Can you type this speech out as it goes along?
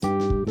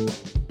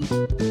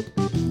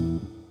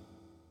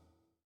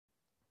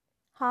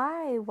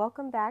Hi,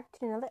 welcome back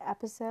to another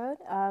episode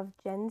of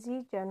Gen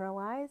Z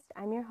Generalized.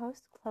 I'm your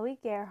host, Chloe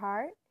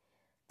Gerhart.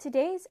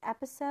 Today's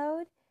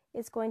episode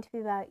is going to be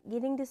about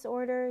eating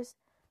disorders,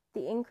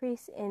 the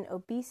increase in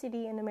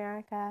obesity in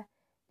America,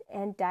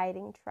 and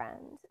dieting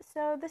trends.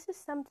 So this is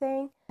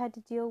something I had to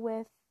deal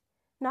with,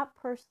 not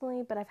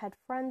personally, but I've had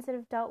friends that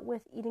have dealt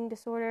with eating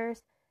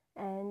disorders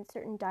and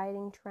certain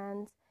dieting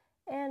trends.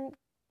 And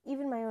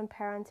even my own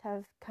parents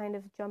have kind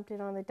of jumped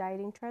in on the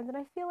dieting trend, and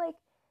I feel like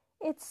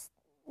it's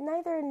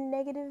neither a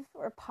negative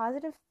or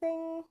positive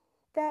thing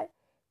that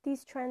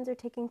these trends are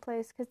taking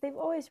place, because they've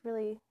always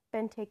really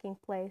been taking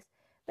place,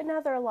 but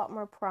now they're a lot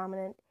more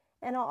prominent.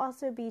 And I'll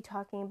also be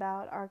talking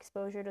about our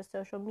exposure to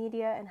social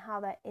media and how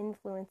that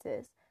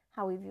influences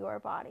how we view our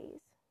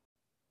bodies.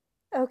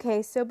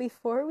 Okay, so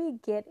before we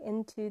get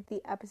into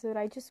the episode,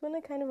 I just want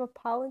to kind of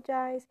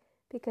apologize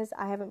because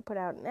I haven't put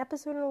out an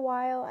episode in a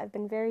while. I've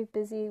been very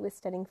busy with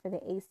studying for the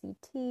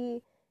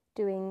ACT,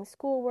 doing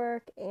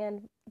schoolwork,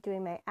 and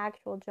doing my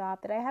actual job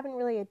that I haven't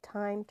really had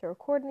time to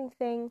record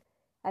anything.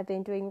 I've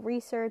been doing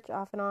research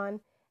off and on,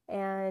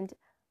 and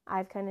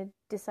I've kind of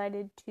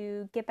decided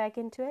to get back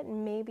into it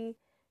and maybe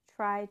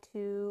try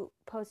to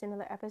post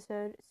another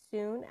episode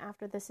soon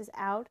after this is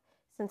out,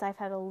 since I've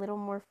had a little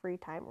more free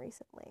time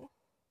recently.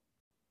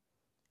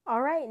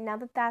 Alright, now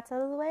that that's out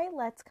of the way,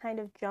 let's kind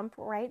of jump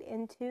right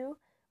into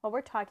what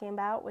we're talking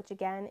about, which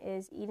again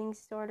is eating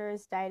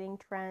disorders, dieting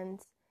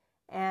trends,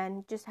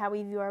 and just how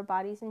we view our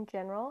bodies in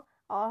general.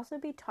 I'll also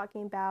be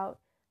talking about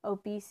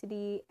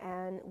obesity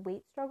and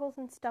weight struggles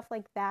and stuff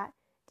like that,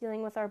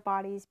 dealing with our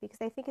bodies,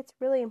 because I think it's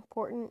really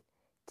important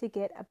to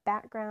get a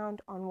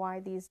background on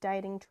why these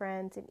dieting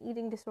trends and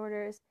eating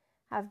disorders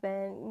have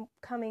been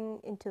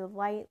coming into the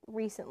light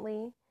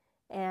recently,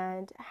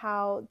 and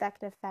how that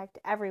can affect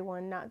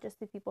everyone, not just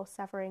the people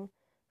suffering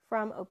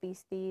from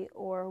obesity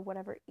or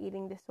whatever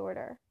eating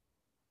disorder.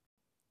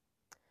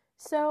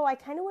 So I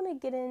kind of want to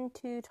get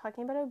into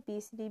talking about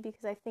obesity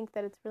because I think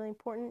that it's really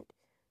important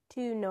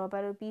to know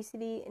about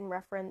obesity in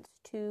reference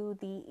to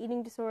the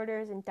eating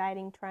disorders and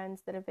dieting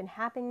trends that have been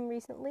happening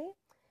recently.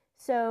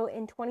 So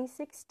in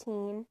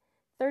 2016,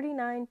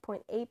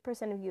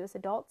 39.8% of U.S.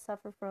 adults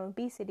suffer from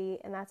obesity,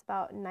 and that's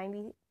about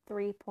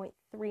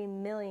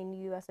 93.3 million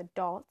U.S.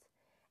 adults.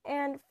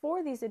 And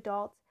for these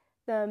adults,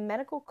 the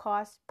medical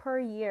cost per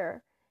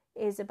year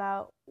is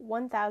about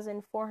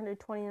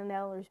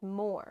 $1,429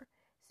 more.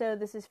 So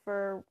this is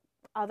for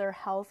other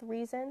health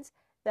reasons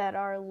that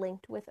are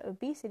linked with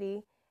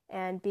obesity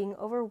and being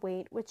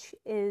overweight, which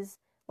is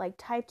like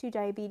type 2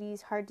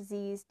 diabetes, heart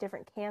disease,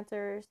 different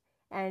cancers,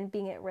 and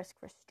being at risk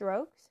for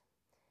strokes.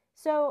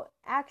 So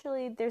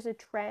actually, there's a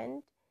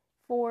trend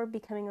for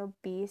becoming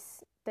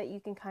obese that you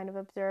can kind of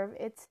observe.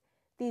 It's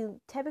the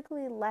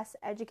typically less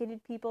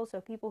educated people,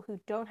 so people who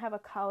don't have a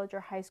college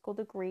or high school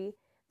degree,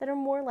 that are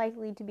more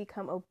likely to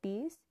become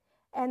obese.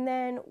 And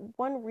then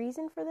one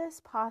reason for this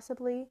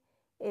possibly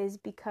is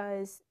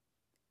because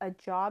a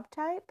job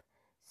type.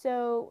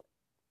 So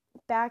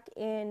back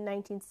in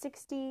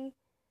 1960,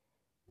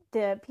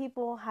 the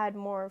people had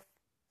more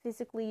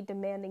physically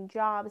demanding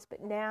jobs,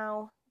 but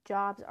now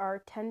jobs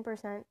are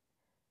 10%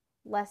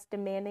 less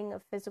demanding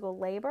of physical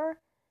labor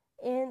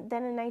than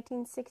in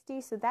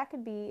 1960, so that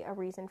could be a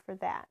reason for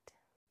that.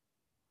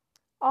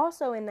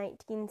 Also in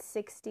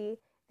 1960,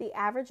 the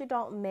average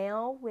adult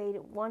male weighed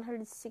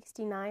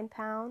 169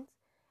 pounds,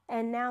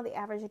 and now the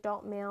average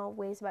adult male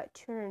weighs about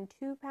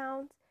 202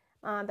 pounds.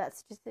 That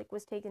statistic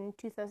was taken in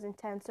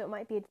 2010, so it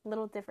might be a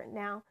little different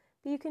now,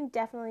 but you can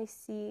definitely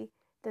see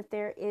that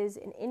there is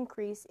an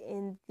increase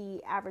in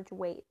the average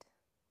weight.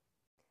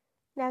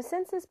 Now,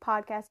 since this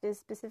podcast is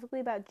specifically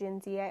about Gen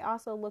Z, I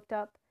also looked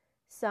up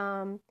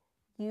some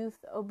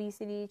youth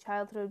obesity,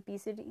 childhood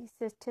obesity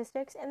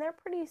statistics, and they're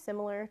pretty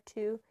similar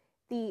to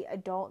the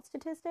adult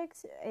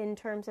statistics in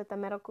terms that the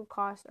medical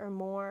costs are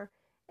more,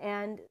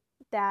 and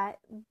that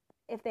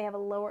if they have a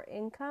lower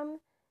income,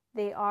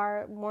 they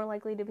are more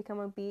likely to become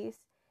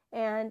obese.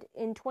 And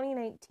in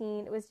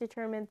 2019, it was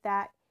determined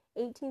that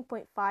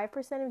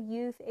 18.5% of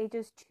youth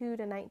ages 2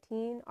 to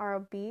 19 are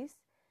obese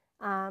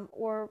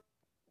or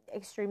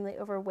extremely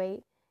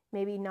overweight,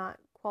 maybe not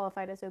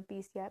qualified as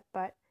obese yet,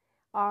 but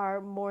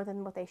are more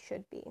than what they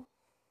should be.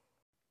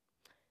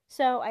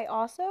 So I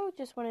also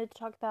just wanted to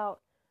talk about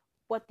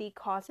what the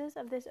causes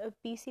of this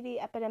obesity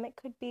epidemic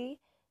could be.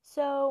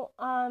 So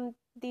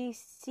the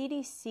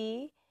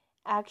CDC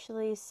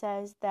actually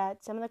says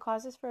that some of the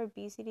causes for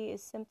obesity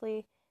is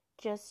simply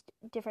just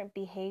different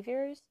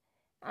behaviors.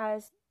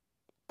 As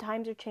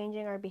times are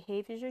changing, our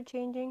behaviors are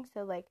changing.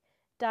 So like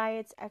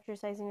diets,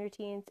 exercising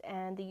routines,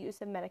 and the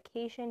use of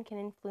medication can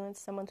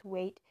influence someone's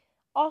weight.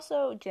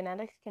 Also,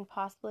 genetics can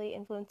possibly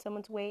influence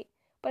someone's weight,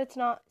 but it's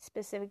not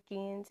specific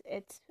genes.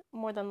 It's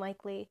more than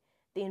likely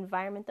the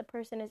environment the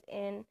person is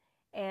in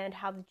and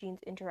how the genes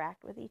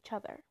interact with each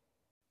other.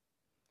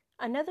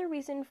 Another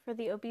reason for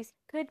the obesity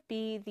could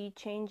be the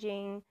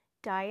changing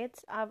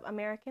diets of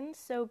Americans.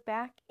 So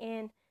back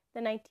in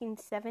the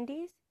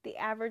 1970s, the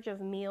average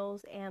of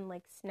meals and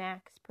like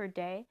snacks per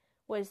day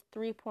was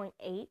 3.8.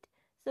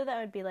 So that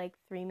would be like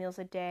 3 meals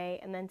a day,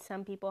 and then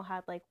some people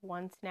had like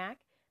one snack.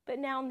 But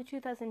now in the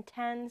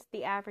 2010s,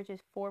 the average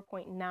is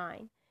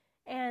 4.9.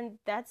 And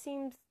that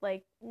seems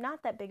like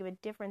not that big of a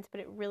difference,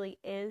 but it really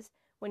is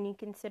when you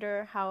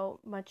consider how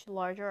much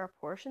larger our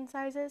portion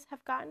sizes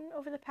have gotten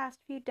over the past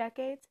few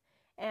decades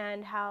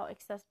and how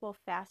accessible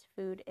fast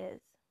food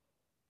is.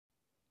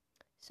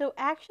 So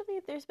actually,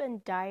 there's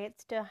been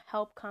diets to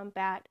help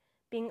combat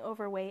being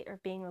overweight or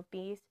being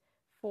obese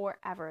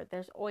forever.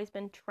 There's always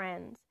been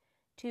trends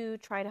to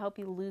try to help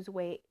you lose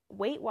weight.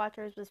 Weight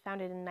Watchers was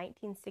founded in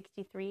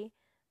 1963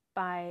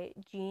 by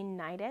Jean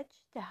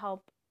Nidetch to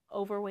help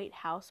overweight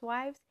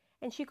housewives,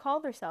 and she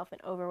called herself an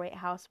overweight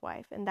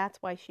housewife, and that's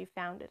why she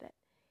founded it.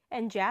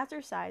 And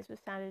Jazzercise was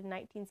founded in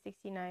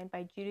 1969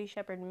 by Judy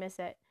Shepard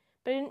Missett,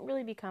 but it didn't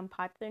really become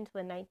popular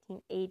until the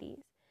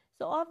 1980s.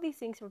 So all of these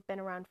things have been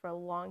around for a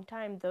long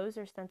time. Those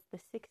are since the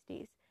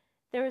 60s.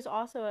 There was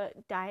also a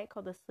diet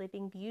called the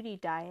Sleeping Beauty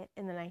diet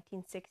in the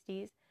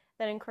 1960s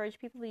that encouraged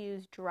people to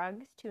use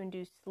drugs to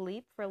induce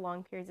sleep for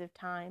long periods of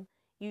time,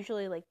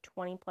 usually like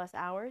 20 plus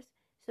hours,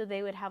 so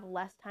they would have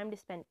less time to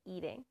spend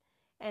eating.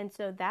 And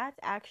so that's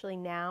actually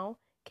now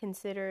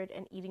considered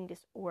an eating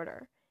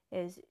disorder.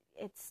 It's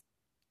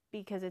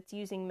because it's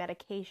using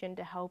medication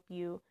to help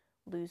you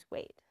lose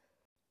weight.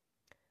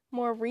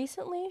 More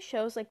recently,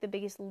 shows like The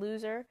Biggest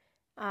Loser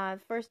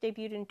first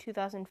debuted in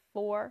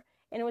 2004,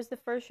 and it was the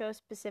first show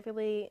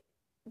specifically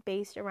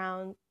based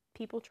around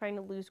people trying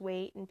to lose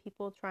weight and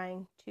people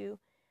trying to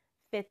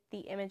fit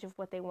the image of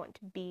what they want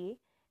to be.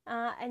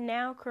 And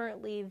now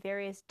currently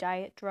various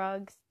diet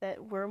drugs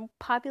that were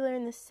popular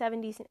in the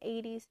 70s and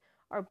 80s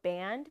are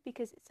banned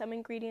because some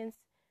ingredients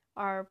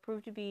are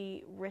proved to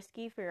be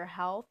risky for your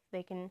health.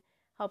 They can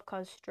help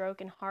cause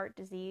stroke and heart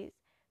disease.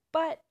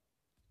 But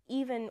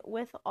even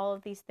with all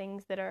of these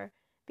things that are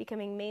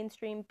becoming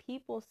mainstream,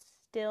 people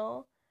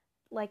still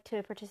like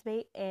to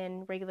participate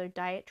in regular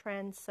diet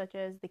trends such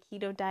as the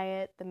keto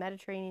diet, the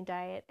Mediterranean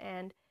diet,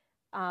 and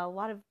a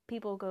lot of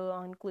people go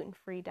on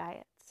gluten-free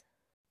diets.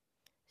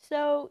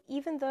 So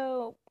even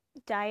though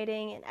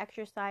dieting and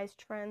exercise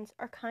trends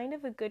are kind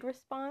of a good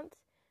response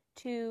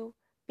to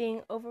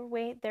being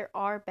overweight, there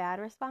are bad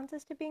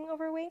responses to being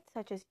overweight,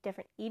 such as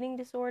different eating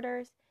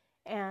disorders,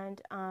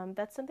 and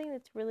that's something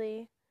that's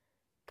really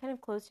kind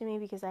of close to me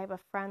because I have a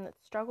friend that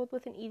struggled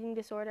with an eating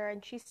disorder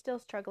and she's still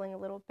struggling a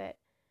little bit,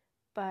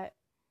 but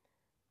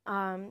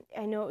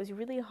I know it was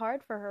really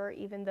hard for her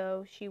even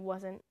though she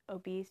wasn't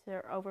obese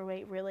or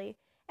overweight. Really,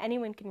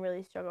 anyone can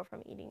really struggle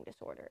from eating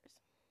disorders.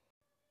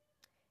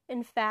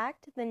 In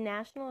fact, the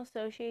National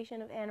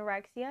Association of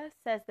Anorexia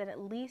says that at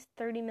least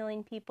 30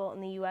 million people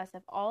in the US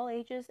of all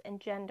ages and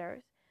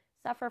genders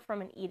suffer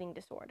from an eating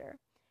disorder.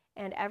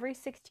 And every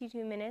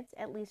 62 minutes,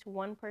 at least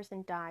one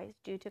person dies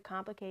due to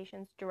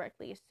complications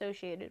directly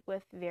associated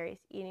with various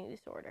eating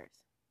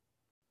disorders.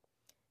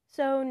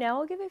 So now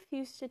I'll give a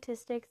few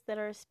statistics that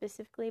are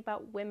specifically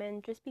about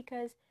women, just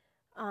because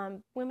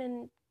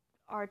women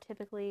are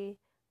typically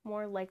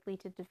more likely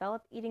to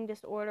develop eating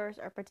disorders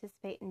or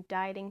participate in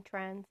dieting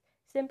trends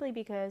simply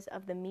because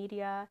of the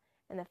media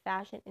and the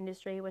fashion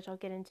industry, which I'll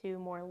get into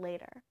more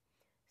later.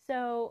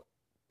 So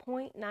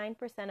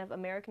 0.9% of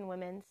American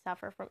women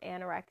suffer from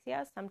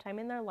anorexia sometime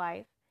in their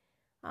life.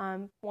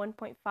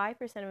 1.5%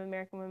 of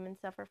American women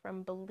suffer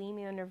from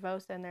bulimia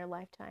nervosa in their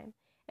lifetime.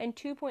 And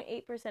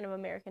 2.8% of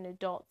American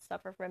adults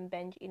suffer from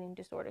binge eating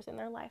disorders in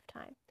their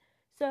lifetime.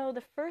 So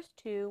the first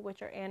two,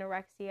 which are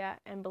anorexia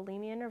and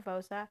bulimia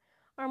nervosa,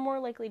 are more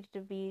likely to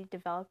be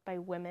developed by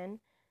women.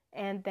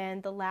 And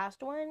then the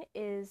last one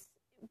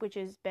which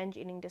is binge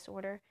eating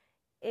disorder,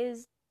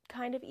 is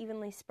kind of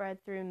evenly spread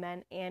through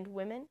men and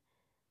women,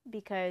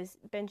 because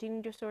binge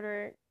eating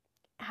disorder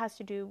has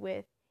to do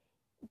with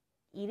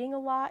eating a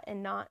lot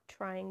and not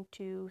trying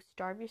to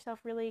starve yourself,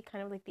 really,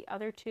 kind of like the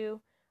other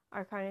two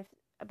are kind of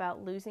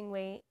about losing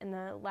weight, and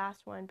the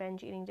last one,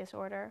 binge eating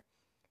disorder,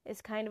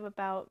 is kind of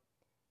about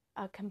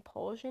a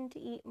compulsion to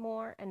eat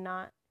more and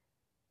not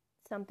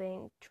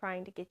something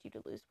trying to get you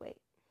to lose weight.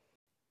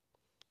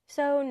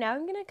 So now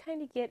I'm going to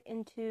kind of get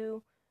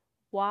into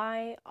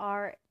why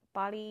our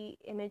body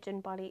image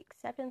and body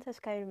acceptance has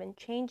kind of been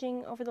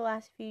changing over the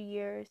last few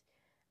years,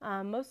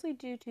 mostly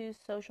due to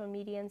social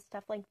media and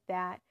stuff like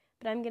that.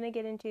 But I'm going to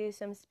get into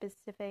some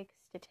specific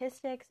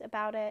statistics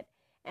about it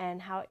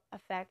and how it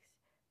affects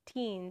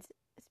teens,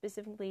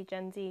 specifically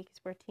Gen Z, because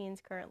we're teens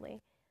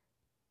currently.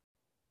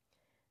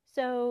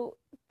 So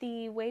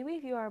the way we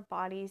view our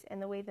bodies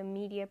and the way the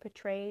media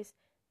portrays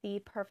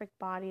the perfect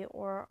body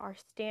or our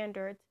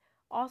standards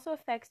also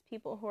affects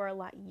people who are a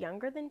lot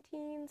younger than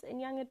teens and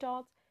young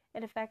adults.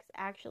 It affects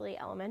actually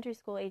elementary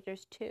school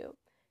agers too.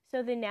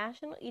 So the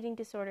National Eating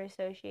Disorder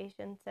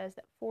Association says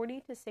that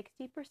 40 to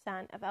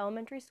 60% of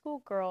elementary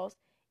school girls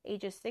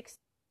ages 6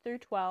 through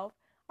 12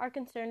 are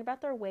concerned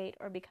about their weight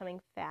or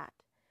becoming fat.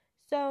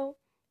 So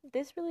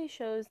this really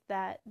shows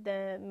that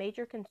the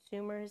major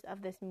consumers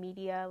of this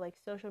media, like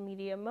social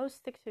media,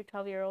 most 6 to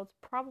 12-year-olds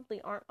probably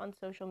aren't on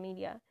social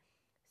media.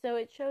 So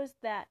it shows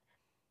that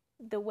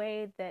the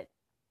way that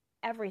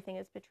everything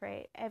is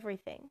portrayed,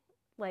 everything,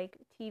 like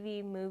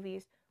TV,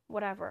 movies,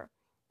 whatever.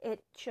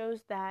 It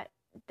shows that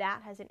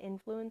has an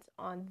influence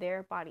on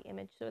their body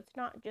image. So it's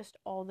not just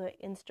all the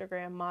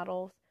Instagram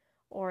models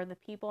or the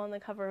people on the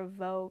cover of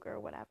Vogue or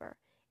whatever.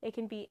 It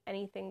can be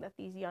anything that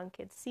these young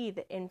kids see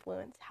that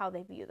influence how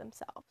they view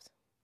themselves.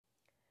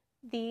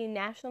 The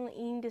National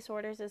Eating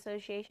Disorders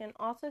Association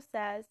also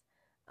says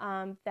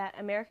that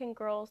American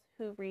girls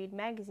who read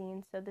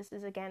magazines, so this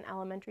is again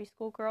elementary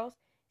school girls,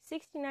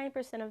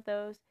 69% of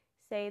those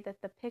say that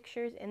the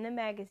pictures in the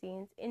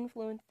magazines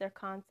influence their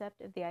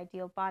concept of the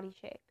ideal body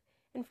shape.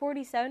 And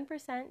 47%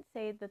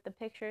 say that the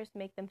pictures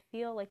make them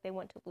feel like they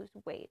want to lose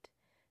weight.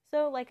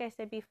 So, like I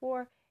said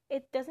before,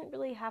 it doesn't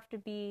really have to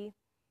be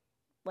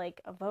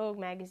like a Vogue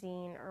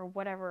magazine or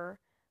whatever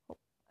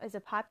is a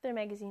popular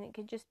magazine. It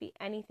could just be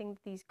anything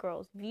that these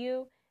girls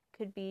view. It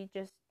could be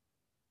just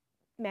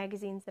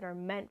magazines that are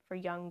meant for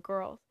young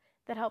girls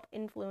that help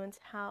influence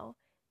how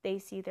they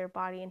see their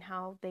body and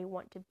how they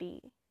want to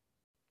be.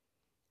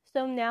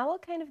 So now we'll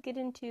kind of get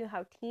into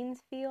how teens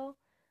feel.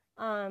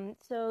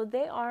 So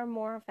they are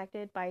more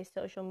affected by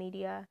social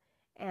media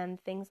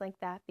and things like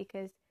that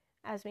because,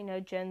 as we know,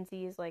 Gen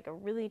Z is like a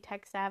really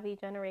tech-savvy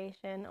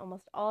generation.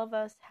 Almost all of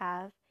us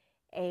have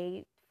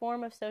a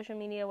form of social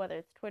media, whether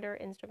it's Twitter,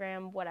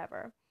 Instagram,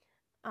 whatever.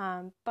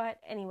 But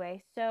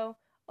anyway, so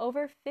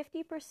over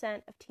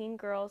 50% of teen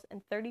girls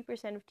and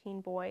 30% of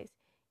teen boys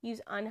use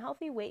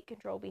unhealthy weight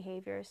control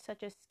behaviors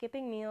such as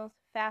skipping meals,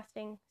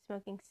 fasting,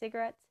 smoking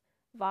cigarettes,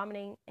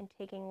 vomiting, and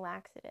taking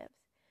laxatives.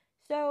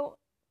 So,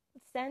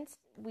 since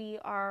we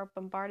are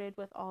bombarded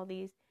with all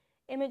these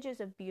images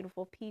of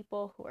beautiful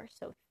people who are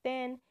so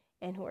thin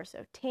and who are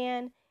so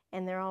tan,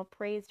 and they're all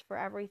praised for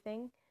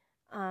everything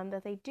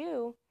that they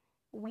do,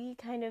 we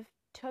kind of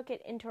took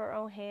it into our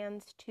own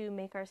hands to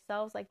make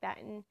ourselves like that,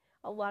 and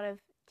a lot of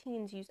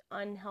teens use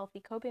unhealthy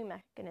coping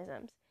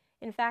mechanisms.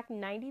 In fact,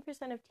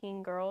 90% of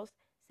teen girls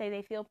say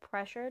they feel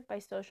pressured by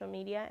social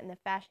media and the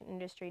fashion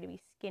industry to be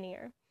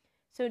skinnier.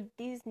 So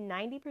these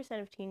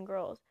 90% of teen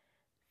girls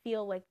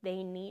feel like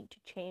they need to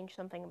change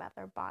something about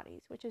their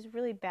bodies, which is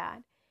really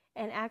bad.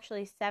 And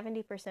actually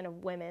 70%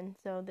 of women,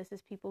 so this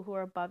is people who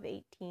are above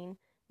 18,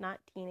 not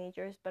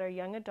teenagers, but are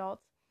young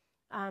adults.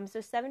 So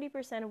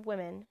 70% of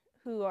women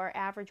who are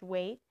average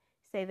weight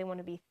say they want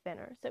to be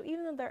thinner. So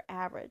even though they're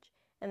average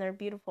and they're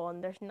beautiful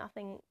and there's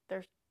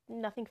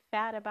nothing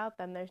fat about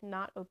them, they're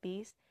not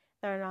obese,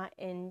 they're not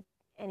in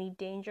any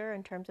danger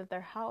in terms of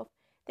their health,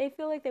 they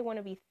feel like they want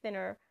to be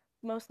thinner,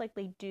 most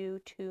likely due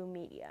to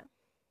media.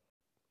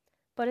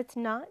 But it's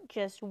not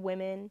just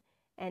women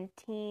and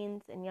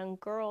teens and young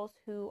girls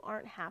who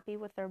aren't happy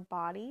with their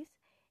bodies.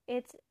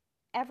 It's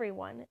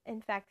everyone.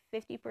 In fact,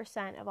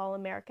 50% of all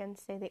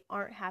Americans say they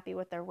aren't happy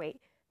with their weight.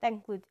 That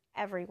includes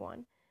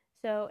everyone.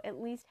 So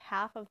at least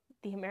half of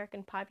the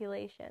American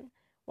population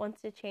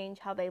wants to change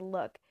how they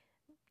look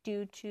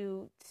due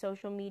to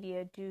social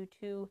media, due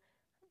to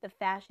the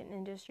fashion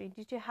industry,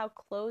 due to how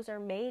clothes are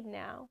made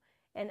now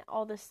and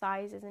all the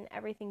sizes and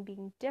everything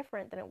being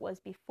different than it was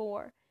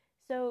before.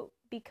 So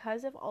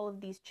because of all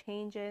of these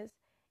changes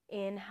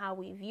in how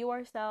we view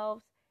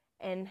ourselves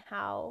and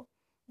how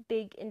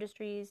big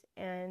industries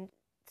and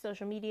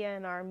social media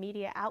and our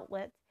media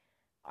outlets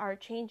are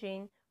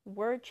changing,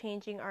 we're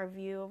changing our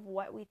view of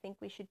what we think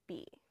we should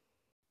be.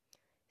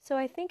 So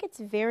I think it's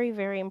very,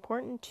 very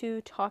important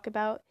to talk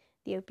about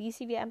the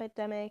obesity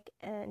epidemic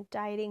and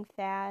dieting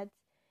fads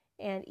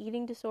and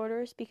eating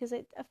disorders because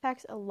it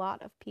affects a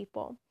lot of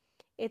people.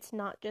 It's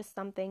not just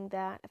something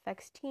that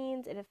affects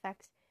teens, it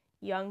affects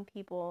young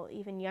people,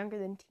 even younger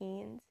than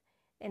teens,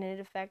 and it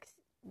affects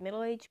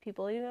middle-aged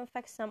people, it even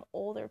affects some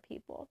older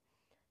people.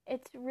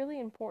 It's really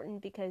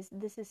important because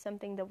this is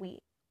something that we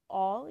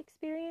all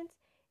experience.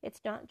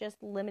 It's not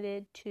just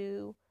limited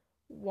to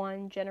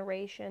one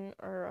generation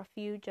or a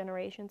few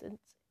generations.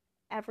 It's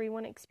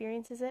everyone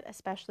experiences it,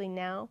 especially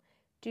now,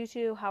 due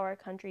to how our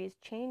country is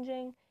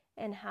changing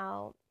and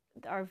how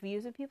our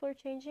views of people are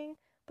changing.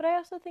 But I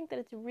also think that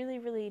it's really,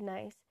 really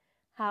nice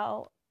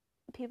how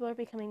people are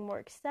becoming more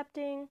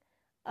accepting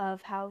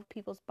of how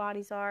people's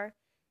bodies are.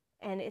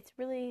 And it's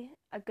really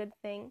a good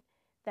thing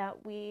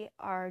that we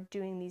are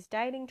doing these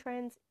dieting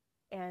trends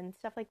and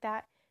stuff like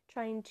that,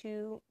 trying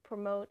to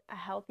promote a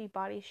healthy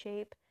body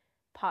shape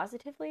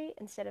positively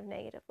instead of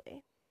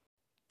negatively.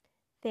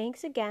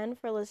 Thanks again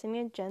for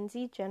listening to Gen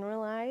Z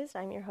Generalized.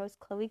 I'm your host,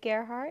 Chloe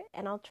Gerhart,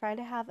 and I'll try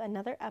to have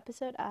another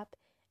episode up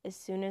as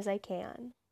soon as I can.